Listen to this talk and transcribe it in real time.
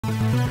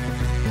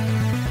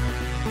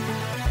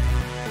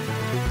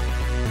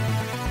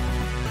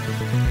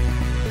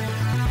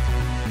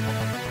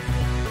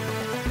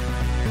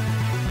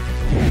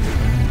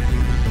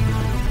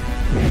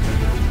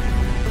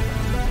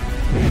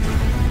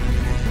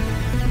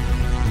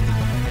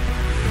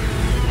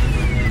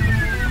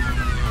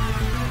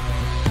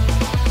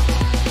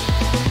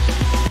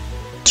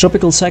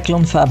Tropical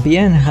Cyclone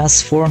Fabien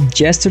has formed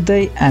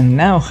yesterday and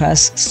now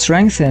has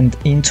strengthened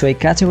into a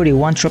Category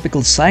 1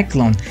 tropical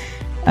cyclone,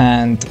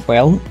 and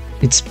well,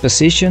 it's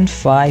positioned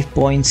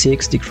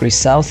 5.6 degrees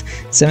south,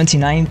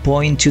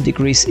 79.2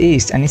 degrees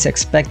east, and it's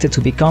expected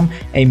to become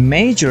a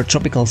major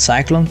tropical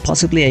cyclone,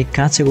 possibly a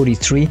Category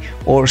 3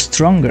 or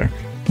stronger,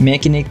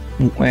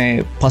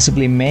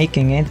 possibly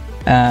making it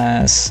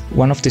as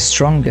one of the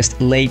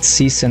strongest late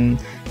season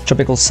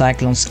tropical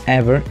cyclones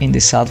ever in the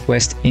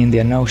southwest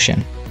Indian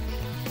Ocean.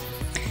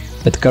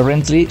 But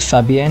currently,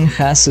 Fabien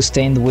has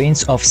sustained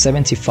winds of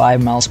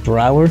 75 miles per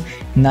hour,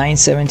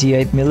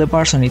 978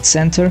 millibars on its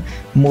center,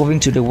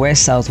 moving to the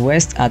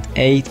west-southwest at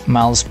 8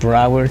 miles per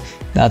hour.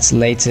 That's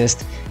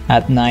latest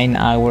at 9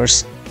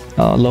 hours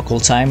local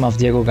time of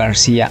Diego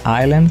Garcia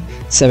Island,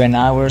 7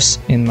 hours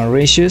in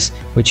Mauritius,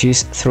 which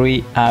is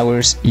 3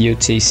 hours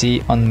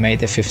UTC on May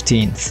the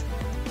 15th.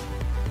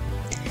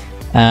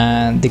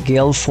 And the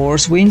gale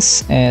force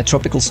winds,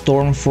 tropical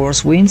storm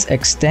force winds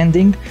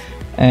extending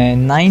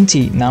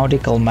 90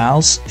 nautical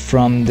miles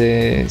from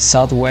the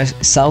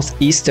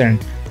southeastern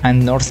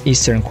and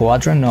northeastern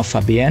quadrant of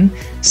Fabien,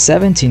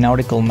 70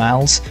 nautical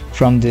miles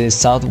from the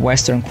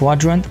southwestern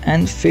quadrant,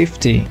 and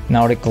 50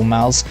 nautical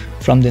miles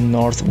from the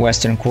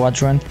northwestern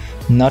quadrant,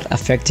 not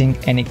affecting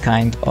any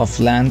kind of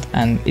land,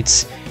 and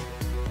it's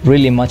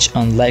really much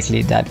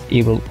unlikely that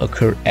it will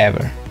occur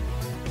ever.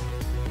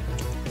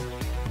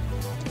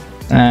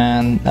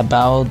 And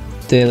about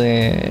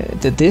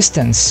the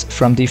distance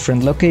from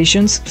different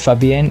locations,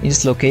 Fabien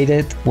is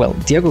located, well,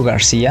 Diego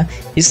Garcia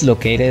is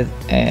located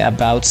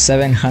about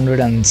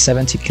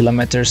 770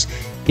 kilometers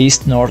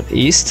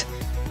east-northeast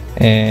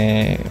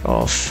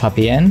of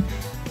Fabien,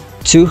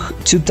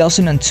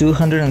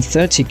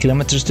 2,230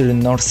 kilometers to the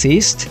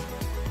northeast,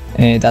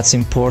 that's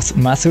in Port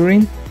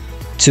Mathurin,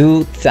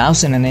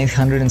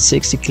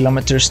 2,860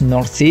 kilometers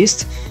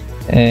northeast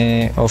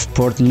of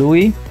Port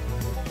Louis,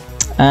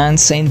 and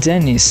Saint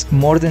Denis,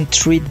 more than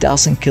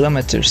 3,000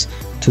 kilometers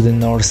to the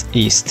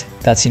northeast,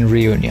 that's in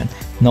Reunion.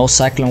 No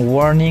cyclone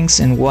warnings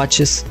and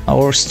watches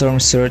or storm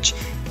surge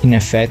in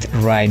effect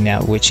right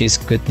now, which is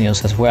good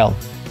news as well.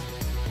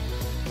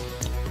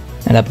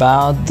 And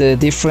about the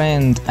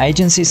different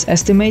agencies'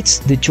 estimates,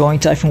 the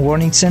Joint Typhoon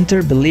Warning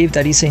Center believe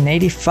that it's an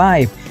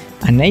 85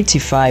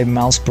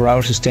 miles per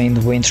hour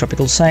sustained wind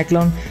tropical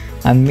cyclone,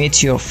 and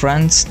Meteor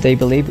France, they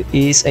believe,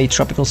 is a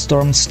tropical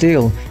storm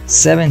still,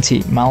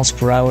 70 miles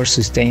per hour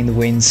sustained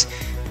winds,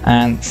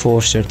 and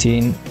Force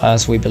 13,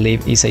 as we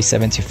believe, is a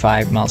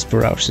 75 miles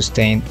per hour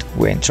sustained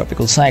wind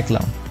tropical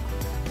cyclone.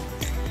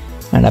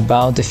 And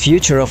about the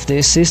future of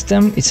this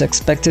system, it's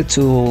expected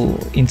to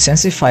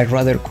intensify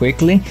rather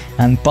quickly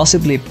and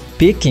possibly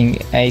peaking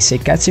as a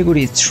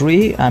Category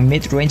 3, a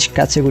mid-range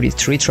Category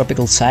 3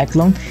 tropical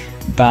cyclone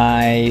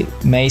by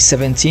May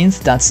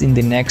 17th, that's in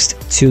the next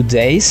 2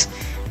 days.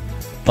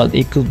 But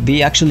it could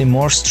be actually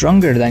more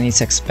stronger than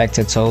it's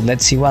expected, so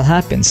let's see what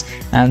happens.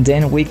 And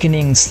then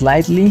weakening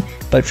slightly,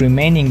 but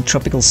remaining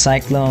tropical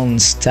cyclone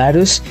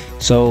status,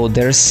 so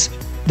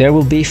there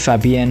will be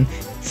Fabien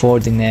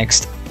for the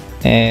next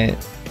 3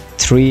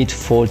 to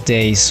 4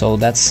 days, so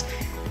that's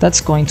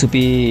going to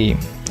be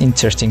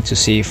interesting to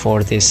see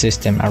for this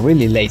system, a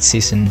really late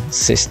season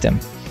system.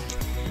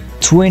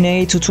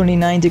 28 to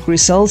 29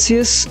 degrees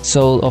Celsius,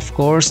 so of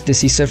course the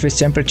sea surface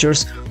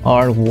temperatures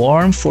are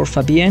warm for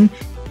Fabien,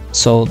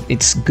 so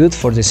it's good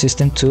for the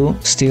system to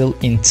still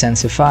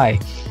intensify.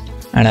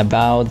 And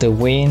about the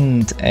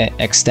wind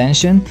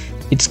extension,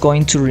 it's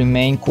going to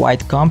remain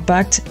quite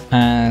compact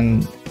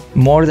and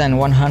more than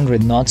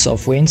 100 knots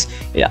of winds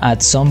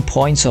at some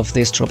points of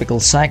this tropical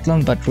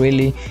cyclone, but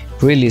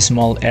really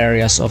small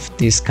areas of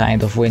this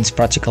kind of winds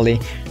practically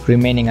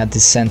remaining at the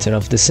center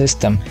of the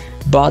system.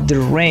 But the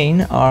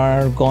rain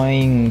are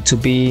going to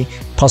be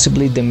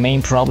possibly the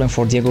main problem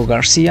for Diego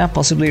Garcia,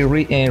 possibly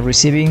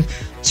receiving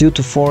 2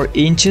 to 4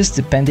 inches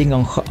depending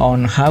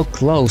on how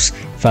close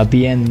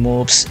Fabien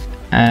moves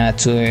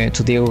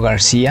to Diego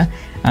Garcia,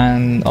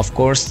 and of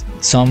course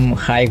some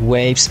high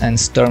waves and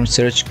storm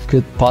surge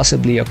could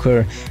possibly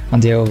occur on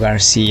Diego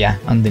Garcia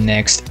on the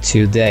next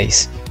 2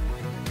 days.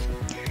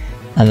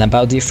 And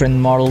about different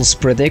models'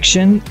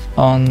 prediction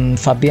on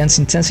Fabien's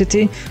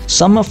intensity,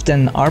 some of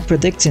them are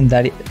predicting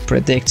that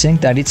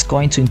it's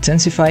going to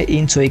intensify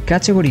into a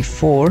Category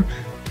 4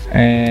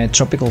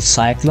 tropical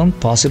cyclone,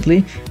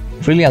 possibly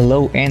really a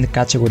low-end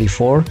Category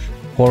 4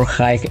 or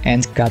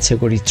high-end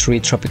Category 3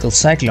 tropical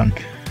cyclone.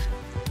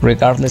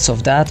 Regardless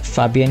of that,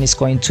 Fabien is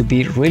going to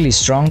be really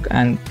strong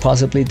and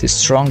possibly the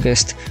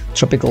strongest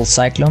tropical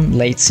cyclone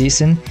late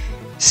season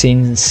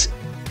since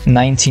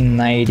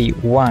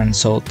 1991,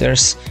 so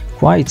there's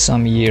quite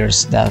some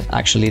years that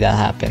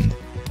happened.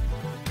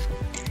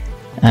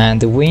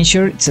 And the wind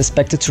shear is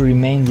expected to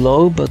remain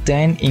low, but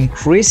then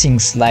increasing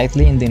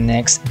slightly in the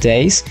next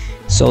days.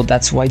 So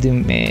that's why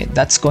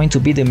that's going to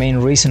be the main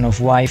reason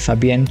of why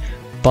Fabien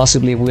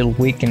possibly will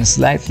weaken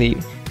slightly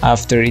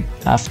after it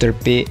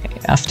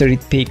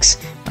peaks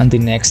on the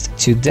next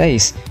 2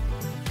 days.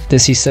 The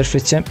sea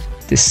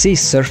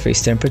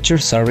surface temperature,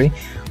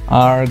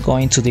 are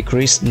going to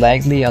decrease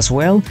slightly as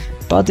well,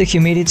 but the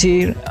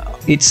humidity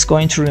it's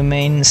going to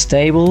remain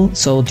stable,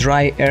 so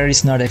dry air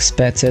is not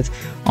expected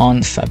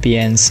on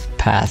Fabien's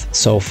path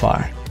so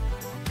far.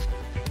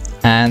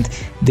 And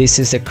this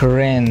is the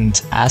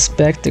current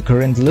aspect, the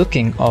current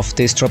looking of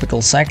this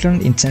tropical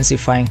cyclone,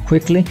 intensifying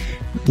quickly,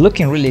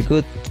 looking really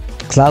good.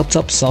 Cloud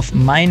tops of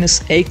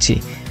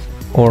 -80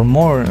 or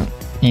more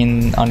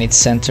on its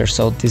center,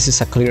 so this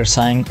is a clear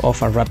sign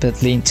of a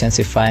rapidly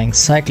intensifying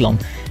cyclone.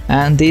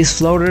 And these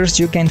floaters,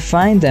 you can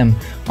find them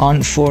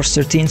on Force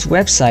 13's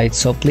website,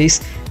 so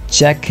please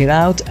check it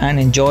out and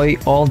enjoy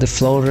all the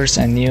floaters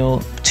and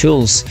new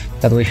tools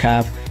that we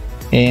have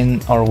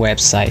in our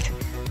website.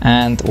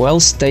 And well,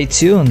 stay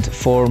tuned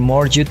for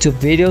more YouTube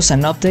videos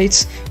and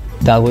updates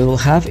that we will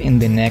have in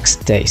the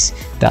next days.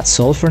 That's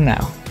all for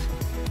now.